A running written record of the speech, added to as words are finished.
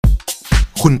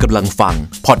คุณกำลังฟัง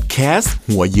พอดแคสต์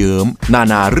หัวเยิ้มน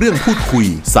าเรื่องพูดคุย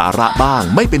สาระบ้าง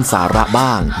ไม่เป็นสาระบ้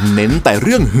างเน้นแต่เ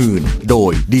รื่องหื่นโด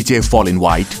ย DJ Fallen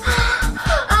White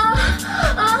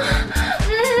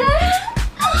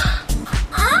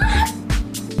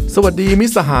สวัสดีมิต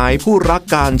รสหายผู้รัก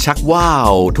การชักว่า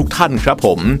วทุกท่านครับผ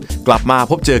มกลับมา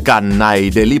พบเจอกันใน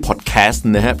Daily Podcast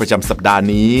นะฮะประจำสัปดาห์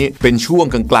นี้เป็นช่วง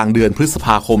กลางเดือนพฤษภ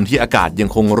าคมที่อากาศยัง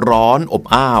คงร้อนอบ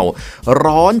อ้าว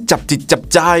ร้อนจับจิตจับ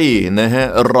ใจนะฮะ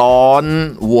ร้อน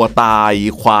วัวตาย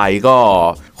ควายก็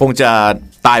คงจะ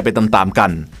ตายไปตามๆกั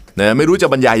นนะไม่รู้จะ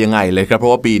บรรยายยังไงเลยครับเพรา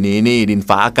ะว่าปีนี้นี่ดิน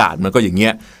ฟ้าอากาศมันก็อย่างเงี้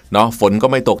ยเนาะฝนก็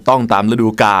ไม่ตกต้องตามฤดู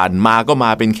กาลมาก็ม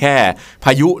าเป็นแค่พ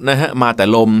ายุนะฮะมาแต่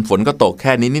ลมฝนก็ตกแ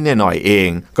ค่นิดๆหน่อยๆเอง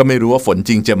ก็ไม่รู้ว่าฝนจ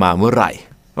ริงจะมาเมื่อไหร่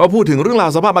พอพูดถึงเรื่องรา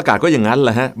วสภาพอากาศก็อย่างนั้นแหล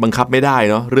ะฮะบังคับไม่ได้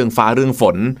เนาะเรื่องฟ้าเรื่องฝ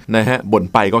นนะฮะบ่น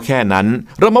ไปก็แค่นั้น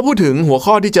เรามาพูดถึงหัว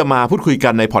ข้อที่จะมาพูดคุยกั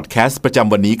นในพอดแคสต์ประจ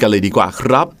ำวันนี้กันเลยดีกว่าค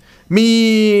รับมี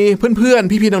เพื่อน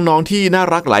ๆพี่ๆน้องๆที่น่า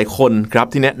รักหลายคนครับ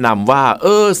ที่แนะนำว่า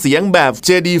เสียงแบบ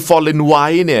JD Fallen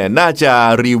White เนี่ยน่าจะ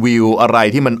รีวิวอะไร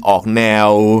ที่มันออกแนว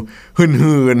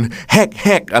หื่นๆแฮ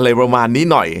กๆอะไรประมาณนี้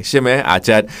หน่อยใช่ไหมอาจจ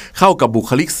ะเข้ากับบุ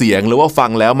คลิกเสียงหรือว่าฟั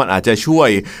งแล้วมันอาจจะช่วย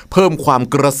เพิ่มความ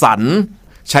กระสัน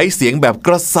ใช้เสียงแบบก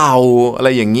ระเซาอะไร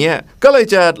อย่างเงี้ยก็เลย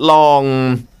จะลอง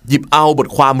หยิบเอาบท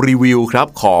ความรีวิวครับ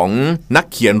ของนัก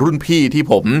เขียนรุ่นพี่ที่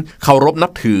ผมเคารพนั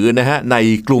บถือนะฮะใน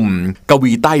กลุ่มก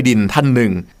วีใต้ดินท่านหนึ่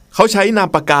งเขาใช้นาม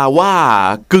ปากกาว่า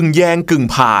กึ่งแยงกึ่ง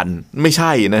ผ่านไม่ใ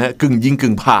ช่นะฮะกึ่งยิง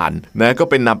กึ่งผ่านนะก็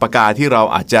เป็นนามปากกาที่เรา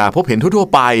อาจจะพบเห็นทั่ว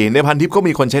ๆไปในพันทิปก็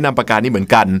มีคนใช้นามปากกานี้เหมือน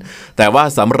กันแต่ว่า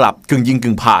สำหรับกึ่งยิง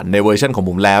กึ่งผ่านในเวอร์ชันของ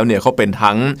ผมแล้วเนี่ยเขาเป็น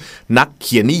ทั้งนักเ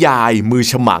ขียนนิยายมือ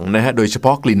ฉมังนะฮะโดยเฉพ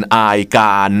าะกลิ่นอายก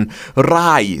าร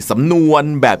ร่ายสำนวน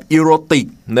แบบอีโรติก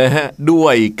นะฮะด้ว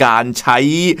ยการใช้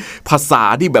ภาษา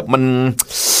ที่แบบมัน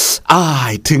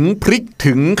ถึงพริก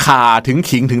ถึงข่าถึง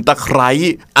ขิงถึงตะไคร้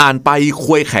อ่านไปค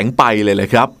วยแข็งไปเลย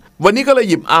ครับวันนี้ก็เลย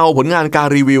หยิบเอาผลงานการ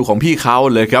รีวิวของพี่เขา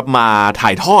เลยครับมาถ่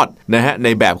ายทอดนะฮะใน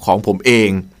แบบของผมเอง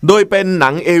โดยเป็นหนั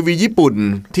ง AV ญี่ปุ่น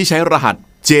ที่ใช้รหัส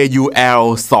JUL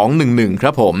 211ค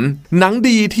รับผมหนัง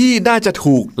ดีที่น่าจะ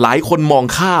ถูกหลายคนมอง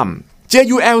ข้าม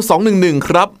JUL 211ค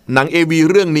รับหนัง AV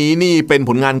เรื่องนี้นี่เป็นผ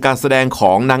ลงานการแสดงข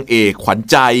องนางเอกขวัญ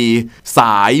ใจส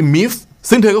ายมิฟ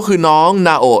ซึ่งเธอก็คือน้อง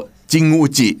นาโอะจิงู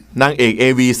จินางเอก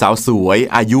AV สาวสวย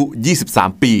อายุ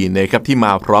23ปีนะครับที่ม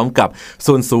าพร้อมกับ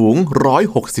ส่วนสูง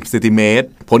160เซนติเมตร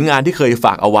ผลงานที่เคยฝ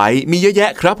ากเอาไว้มีเยอะแย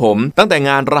ะครับผมตั้งแต่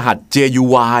งานรหัส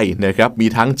JUY นะครับมี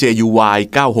ทั้ง JUY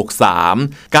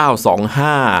 963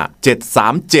 925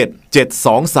 737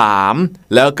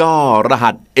 723แล้วก็รหั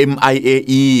ส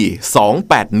MIAE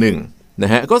 281น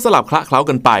ะฮะก็สลับคละเคล้า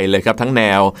กันไปเลยครับทั้งแน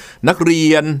วนักเรี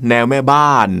ยนแนวแม่บ้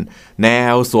านแน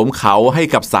วสวมเขาให้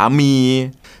กับสามี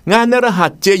งานในรหั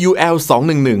ส JUL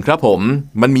 211ครับผม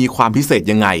มันมีความพิเศษ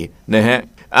ยังไงนะฮะ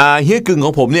เฮียกึ่งข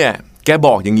องผมเนี่ยแกบ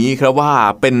อกอย่างนี้ครับว่า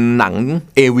เป็นหนัง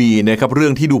AV นะครับเรื่อ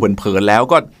งที่ดูเผินๆแล้ว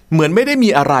ก็เหมือนไม่ได้มี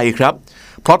อะไรครับ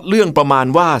พล็อตเรื่องประมาณ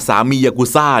ว่าสามียากุ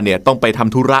ซ่าเนี่ยต้องไปท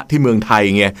ำธุระที่เมืองไทย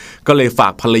ไงก็เลยฝา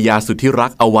กภรรยาสุดที่รั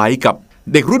กเอาไว้กับ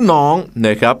เด็กรุ่นน้องน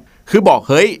ะครับคือบอก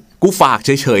เฮ้ยกูฝากเ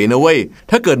ฉยๆนะเว้ย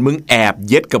ถ้าเกิดมึงแอบ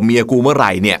เย็ดกับเมียกูเมื่อไห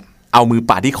ร่เนี่ยเอามือ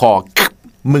ปาดที่คอ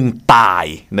มึงตาย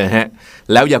นะฮะ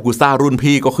แล้วยากุซ่ารุ่น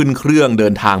พี่ก็ขึ้นเครื่องเดิ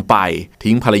นทางไป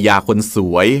ทิ้งภรรยาคนส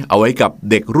วยเอาไว้กับ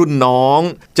เด็กรุ่นน้อง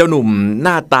เจ้าหนุ่มห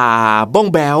น้าตาบ้อง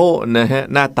แบ้วนะฮะ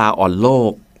หน้าตาอ่อนโล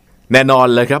กแน่นอน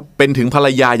เลยครับเป็นถึงภรร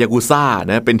ยายากุซ่า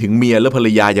นะเป็นถึงเมียและภรร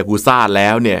ยายากุซ่าแล้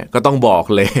วเนี่ยก็ต้องบอก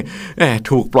เลย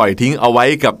ถูกปล่อยทิ้งเอาไว้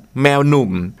กับแมวหนุ่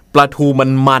มปลาทู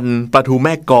มันปลาทูแ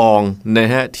ม่กองนะ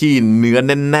ฮะที่เนื้อแ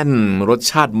น่นๆรส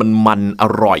ชาติมันอ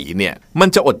ร่อยเนี่ยมัน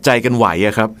จะอดใจกันไหว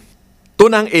อะครับตัว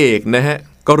นางเอกนะฮะ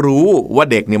ก็รู้ว่า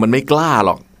เด็กเนี่ยมันไม่กล้าห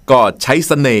รอกก็ใช้เ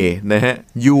สน่ห์นะฮะ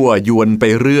ยั่วยวนไป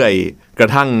เรื่อยกระ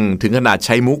ทั่งถึงขนาดใ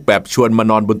ช้มุกแบบชวนมา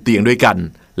นอนบนเตียงด้วยกัน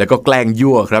แล้วก็แกล้ง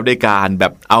ยั่วครับด้วยการแบ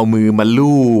บเอามือมา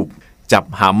ลูบจับ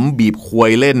หำบีบคว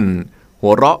ยเล่นหั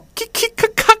วเราะคิกๆ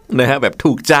คักๆนะฮะแบบ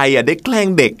ถูกใจได้แกล้ง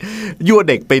เด็กยั่ว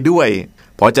เด็กไปด้วย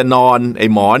พอจะนอนไอ้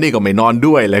หมอนี่ก็ไม่นอน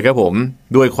ด้วยเลยครับผม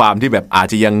ด้วยความที่แบบอาจ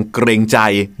จะยังเกรงใจ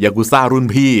ยากุซ่ารุ่น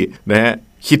พี่นะฮะ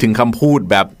คิดถึงคำพูด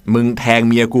แบบมึงแทง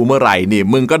เมียกูเมื่อไหร่นี่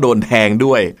มึงก็โดนแทง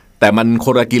ด้วยแต่มันค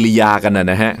นละกิริยากันน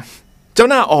ะฮะเจ้า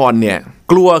หน้าอ่อนเนี่ย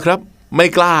กลัวครับไม่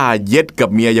กล้าเย็ดกับ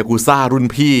เมียยากุซ่ารุ่น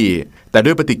พี่แต่ด้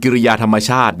วยปฏิกิริยาธรรม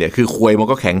ชาติเนี่ยคือควยมัน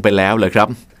ก็แข็งไปแล้วเลยครับ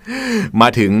มา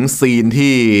ถึงซีน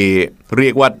ที่เรี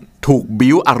ยกว่าถูก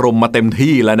บิ้วอารมณ์มาเต็ม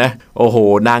ที่แล้วนะโอ้โห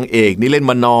นางเอกนี่เล่น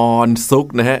มานอนซุก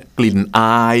นะฮะกลิ่นอ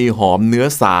ายหอมเนื้อ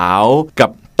สาวกั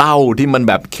บเต้าที่มัน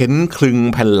แบบเค้นคลึง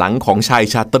แผ่นหลังของชาย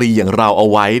ชาตรีอย่างเราเอา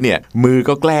ไว้เนี่ยมือ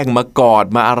ก็แกล้งมากอด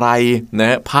มาอะไรน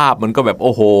ะภาพมันก็แบบโ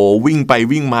อ้โหวิ่งไป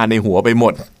วิ่งมาในหัวไปหม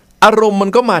ดอารมณ์มัน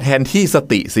ก็มาแทนที่ส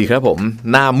ติสิครับผม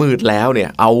หน้ามืดแล้วเนี่ย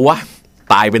เอาวะ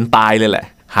ตายเป็นตายเลยแหละ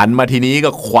หันมาทีนี้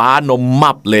ก็คว้านม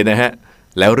มับเลยนะฮะ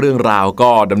แล้วเรื่องราวก็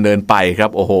ดำเนินไปครับ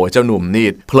โอ้โหเจ้าหนุ่มนี่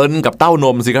เพลินกับเต้าน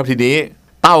มสิครับทีนี้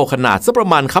เต้าขนาดสักประ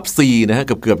มาณคัพซีนะฮะ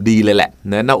เกือบดีเลยแหละ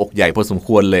นะหน้าอกใหญ่พอสมค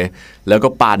วรเลยแล้วก็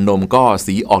ปานนมก็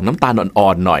สีออกน้ำตาลอ่อ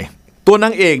นๆหน่อยตัวน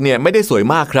างเอกเนี่ยไม่ได้สวย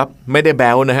มากครับไม่ได้แ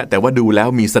บ๊วนะฮะแต่ว่าดูแล้ว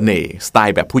มีเสน่ห์สไต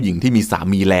ล์แบบผู้หญิงที่มีสา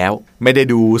มีแล้วไม่ได้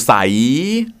ดูใส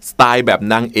สไตล์แบบ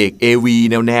นางเอก AV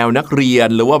แนวนักเรียน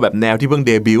หรือว่าแบบแนวที่เพิ่งเ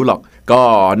ดบิวต์หรอกก็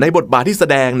ในบทบาทที่แส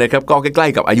ดงนะครับก็ใกล้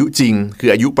ๆกับอายุจริงคือ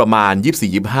อายุประมาณ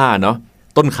 24-25 เนาะ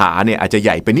ต้นขาเนี่ยอาจจะให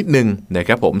ญ่ไปนิดนึงนะค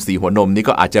รับผมสีหัวนมนี่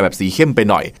ก็อาจจะแบบสีเข้มไป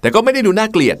หน่อยแต่ก็ไม่ได้ดูน่า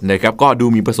เกลียดนะครับก็ดู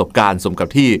มีประสบการณ์สมกับ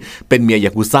ที่เป็นเมียย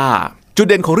ากุซ่าจุด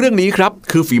เด่นของเรื่องนี้ครับ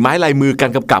คือฝีไม้ลายมือกา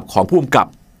รกำกับของผู้กำกับ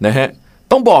นะฮะ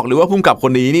ต้องบอกเลยว่าผู้กำกับค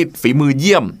นนี้นี่ฝีมือเ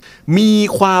ยี่ยมมี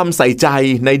ความใส่ใจ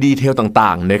ในดีเทลต่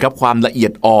างๆนะครับความละเอีย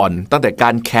ดอ่อนตั้งแต่กา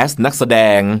รแคสนักแสด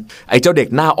งไอ้เจ้าเด็ก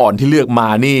หน้าอ่อนที่เลือกมา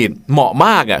นี่เหมาะม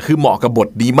ากอ่ะคือเหมาะกับบท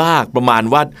ดีมากประมาณ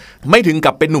ว่าไม่ถึง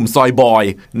กับเป็นหนุ่มซอยบอย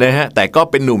นะฮะแต่ก็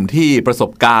เป็นหนุ่มที่ประส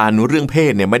บการณ์เรื่องเพ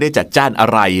ศเนี่ยไม่ได้จัดจ้านอะ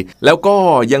ไรแล้วก็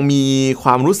ยังมีคว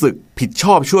ามรู้สึกผิดช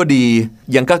อบชั่วดี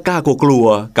ยังกล้ากลัว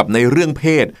ๆกับในเรื่องเพ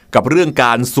ศกับเรื่องก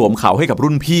ารสวมเขาให้กับ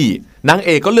รุ่นพี่นางเอ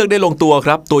กก็เลือกได้ลงตัวค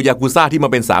รับตัวยากุซ่าที่มา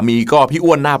เป็นสามีก็พี่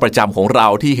อ้วนหน้าประจำของเรา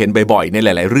ที่เห็นบ่อยๆในห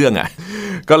ลายๆเรื่องอ่ะ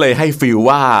ก็เลยให้ฟีล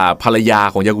ว่าภรรยา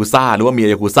ของยากุซ่าหรือว่าเมีย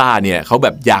ยากุซ่าเนี่ยเขาแบ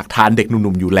บอยากทานเด็กห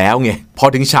นุ่มๆอยู่แล้วไงพอ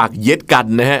ถึงฉากเย็ดกัน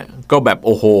นะฮะก็แบบโ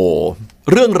อ้โห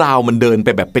เรื่องราวมันเดินไป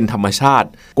แบบเป็นธรรมชาติ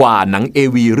กว่าหนัง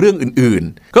AV เรื่องอื่น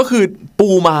ๆก็คือปู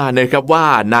มานะครับว่า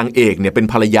นางเอกเนี่ยเป็น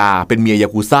ภรรยาเป็นเมียยา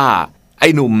กุซ่าไอ้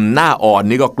หนุ่มหน้าอ่อน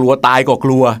นี่ก็กลัวตายก็ก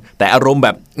ลัวแต่อารมณ์แบ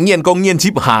บเงียนก็เงียนชิ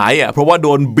บหายอ่ะเพราะว่าโด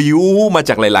นบิ้วมา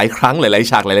จากหลายๆครั้งหลาย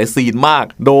ๆฉากหลายๆซีนมาก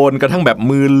โดนกระทั่งแบบ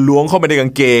มือล้วงเข้าไปในกา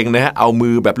งเกงนะฮะเอามื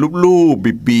อแบบลูบ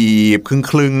ๆบีบๆ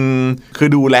คลึงๆคือ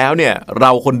ดูแล้วเนี่ยเร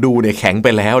าคนดูเนี่ยแข็งไป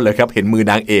แล้วเลยครับเห็นมือ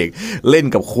นางเอกเล่น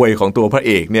กับควยของตัวพระเ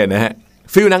อกเนี่ยนะฮะ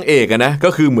ฟีลนางเอกอะนะก็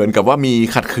คือเหมือนกับว่ามี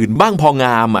ขัดขืนบ้างพอง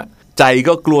ามอ่ะใจ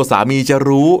ก็กลัวสามีจะ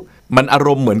รู้มันอาร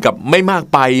มณ์เหมือนกับไม่มาก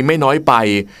ไปไม่น้อยไป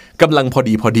กำลังพอ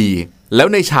ดีแล้ว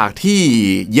ในฉากที่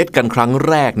เย็ดกันครั้ง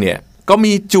แรกเนี่ยก็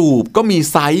มีจูบก็มี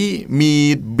ไซส์มี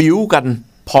บิ้วกัน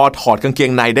พอถอดกางเก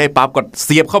งในได้ปั๊บก็เ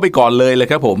สียบเข้าไปก่อนเลย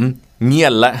ครับผมเงีย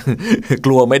บละ ก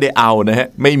ลัวไม่ได้เอานะฮะ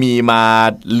ไม่มีมา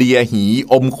เลียหี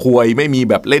อมควยไม่มี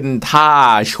แบบเล่นท่า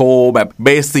โชว์แบบเบ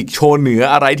สิกโชว์เหนือ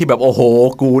อะไรที่แบบโอ้โห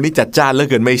กูนี่จัดจ้านเหลือ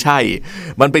เกินไม่ใช่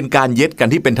มันเป็นการเย็ดกัน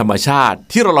ที่เป็นธรรมชาติ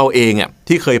ที่เราเองอ่ะ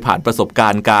ที่เคยผ่านประสบกา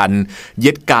รณ์การเ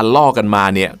ย็ดการล่อกันมา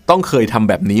เนี่ยต้องเคยทำ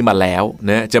แบบนี้มาแล้ว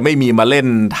นะจะไม่มีมาเล่น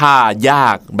ท่ายา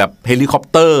กแบบเฮลิคอป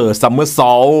เตอร์ซัมเมอร์ซ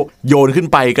อลโยนขึ้น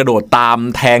ไปกระโดดตาม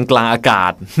แทงกลางอากา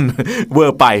ศ เวอ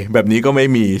ร์ไปแบบนี้ก็ไม่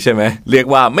มีใช่ไหมเรียก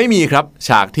ว่าไม่มีครับฉ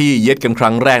ากที่เย็ดกันค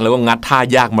รั้งแรกแล้วก็งัดท่า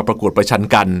ยากมาประกวดประชัน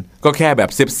กันก็แค่แบบ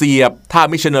เสียบท่า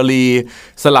มิชชันนารี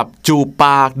สลับจูบป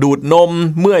ากดูดนม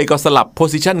เมื่อยก็สลับโพ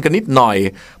สิชันกันนิดหน่อย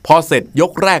พอเสร็จย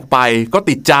กแรกไปก็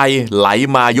ติดใจไหล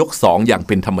มายก2อย่างเ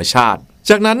ป็นธรรมชาติ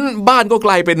จากนั้นบ้านก็ก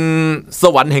ลายเป็นส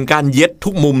วรรค์แห่งการเย็ดทุ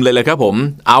กมุมเลยครับผม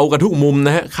เอากันทุกมุมน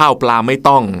ะฮะข้าวปลาไม่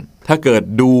ต้องถ้าเกิด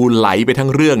ดูไหลไปทั้ง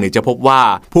เรื่องเนี่ยจะพบว่า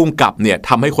ผู้กำกับเนี่ยท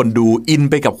ำให้คนดูอิน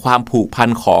ไปกับความผูกพัน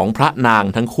ของพระนาง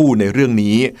ทั้งคู่ในเรื่อง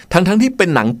นี้ทั้งที่เป็น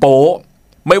หนังโป๊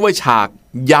ไม่ว่าฉาก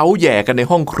เย้าแย่กันใน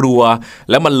ห้องครัว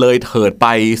แล้วมันเลยเถิดไป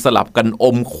สลับกันอ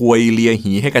มควยเลีย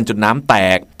หีให้กันจนน้ำแต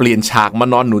กเปลี่ยนฉากมา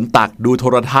นอนหนุนตักดูโท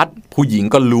รทัศน์ผู้หญิง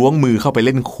ก็ล้วงมือเข้าไปเ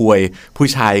ล่นควยผู้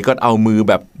ชายก็เอามือ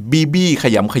แบบบี้ข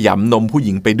ยำนมผู้ห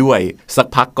ญิงไปด้วยสัก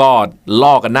พักก็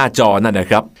ล่อกันหน้าจอนั่นนะ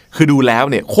ครับคือดูแล้ว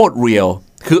เนี่ยโคตรเรียล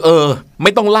คือไ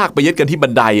ม่ต้องลากไปเย็ดกันที่บั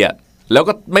นไดอ่ะแล้ว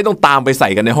ก็ไม่ต้องตามไปใส่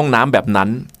กันในห้องน้ำแบบนั้น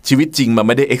ชีวิตจริงมันไ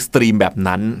ม่ได้เอ็กซ์ตรีมแบบ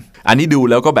นั้นอันนี้ดู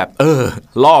แล้วก็แบบ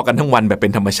ล่อกันทั้งวันแบบเป็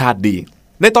นธรรมชาติดี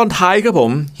ในตอนท้ายครับผ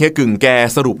มเฮียกึ่งแก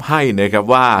สรุปให้นะครับ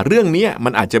ว่าเรื่องนี้มั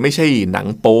นอาจจะไม่ใช่หนัง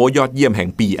โป๊ยอดเยี่ยมแห่ง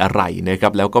ปีอะไรนะครั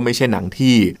บแล้วก็ไม่ใช่หนัง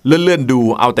ที่เลื่อนดู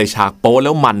เอาแต่ฉากโป๊แ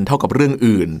ล้วมันเท่ากับเรื่อง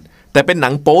อื่นแต่เป็นหนั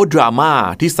งโป๊ดราม่า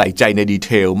ที่ใส่ใจในดีเ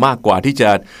ทลมากกว่าที่จะ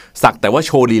สักแต่ว่าโ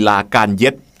ชว์ลีลาการเย็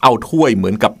ดเอาถ้วยเหมื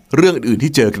อนกับเรื่องอื่น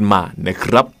ที่เจอกันมานะค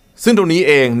รับซึ่งตรงนี้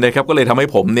เองนะครับก็เลยทำให้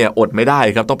ผมเนี่ยอดไม่ได้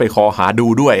ครับต้องไปคอหาดู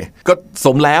ด้วยก็ส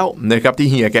มแล้วนะครับที่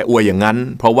เฮียแกอวยอย่างนั้น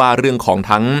เพราะว่าเรื่องของ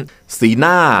ทั้งสีห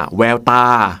น้าแววตา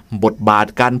บทบาท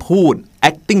การพูด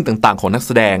acting ต่างๆของนักแ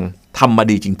สดงทำมา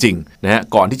ดีจริงๆนะฮะ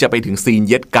ก่อนที่จะไปถึงซีน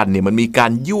เย็ดกันเนี่ยมันมีกา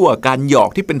รยั่วการหยอก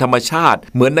ที่เป็นธรรมชาติ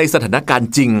เหมือนในสถานการณ์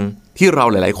จริงที่เรา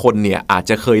หลายๆคนเนี่ยอาจ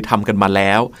จะเคยทำกันมาแ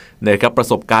ล้วนะครับประ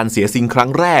สบการณ์เสียสิ่งครั้ง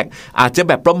แรกอาจจะแ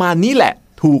บบประมาณนี้แหละ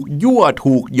ถูกยั่ว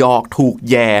ถูกหยอกถูก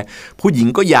แย่ผู้หญิง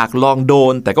ก็อยากลองโด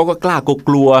นแต่ก็กล้าก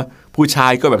ลัวผู้ชา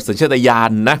ยก็แบบสัญชาตญา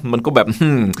ณนะมันก็แบบ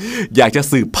อยากจะ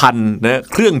สืบพันธุ์นะ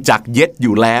เครื่องจักรเย็ดอ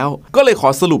ยู่แล้วก็เลยขอ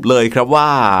สรุปเลยครับว่า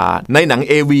ในหนัง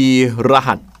AV ร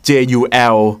หัส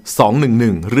JUL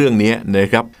 211เรื่องนี้นะ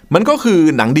ครับมันก็คือ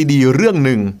หนังดีๆเรื่องห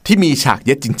นึ่งที่มีฉากเ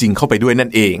ย็ดจริงๆเข้าไปด้วยนั่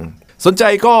นเองสนใจ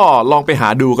ก็ลองไปหา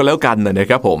ดูกันแล้วกันนะ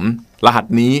ครับผมรหัส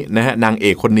นี้นะฮะนางเอ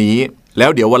กคนนี้แล้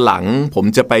วเดี๋ยววันหลังผม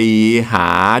จะไปหา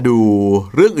ดู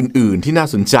เรื่องอื่นๆที่น่า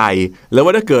สนใจแล้วว่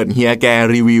าถ้าเกิดเฮียแก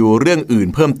รีวิวเรื่องอื่น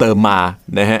เพิ่มเติมมา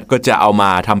นะฮะก็จะเอามา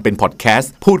ทำเป็นพอดแคส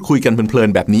ต์พูดคุยกันเพลิน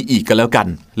ๆแบบนี้อีกก็แล้วกัน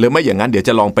หรือไม่อย่างนั้นเดี๋ยวจ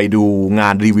ะลองไปดูงา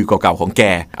นรีวิวเก่าๆของแก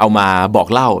เอามาบอก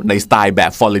เล่าในสไตล์แบ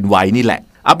บ Fall in White นี่แหละ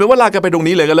เอาเป็นว่าลากันไปตรง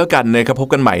นี้เลยก็แล้วกันนะครับพบ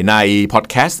กันใหม่ในพอด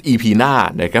แคสต์ EP หน้า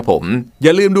นะครับผมอย่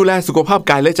าลืมดูแลสุขภาพ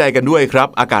กายและใจกันด้วยครับ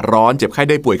อากาศร้อนเจ็บไข้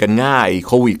ได้ป่วยกันง่ายโ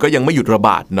ควิดก็ยังไม่หยุดระบ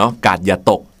าดเนาะกาดอย่า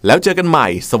ตกแล้วเจอกันใหม่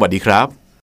สวัสดีครับ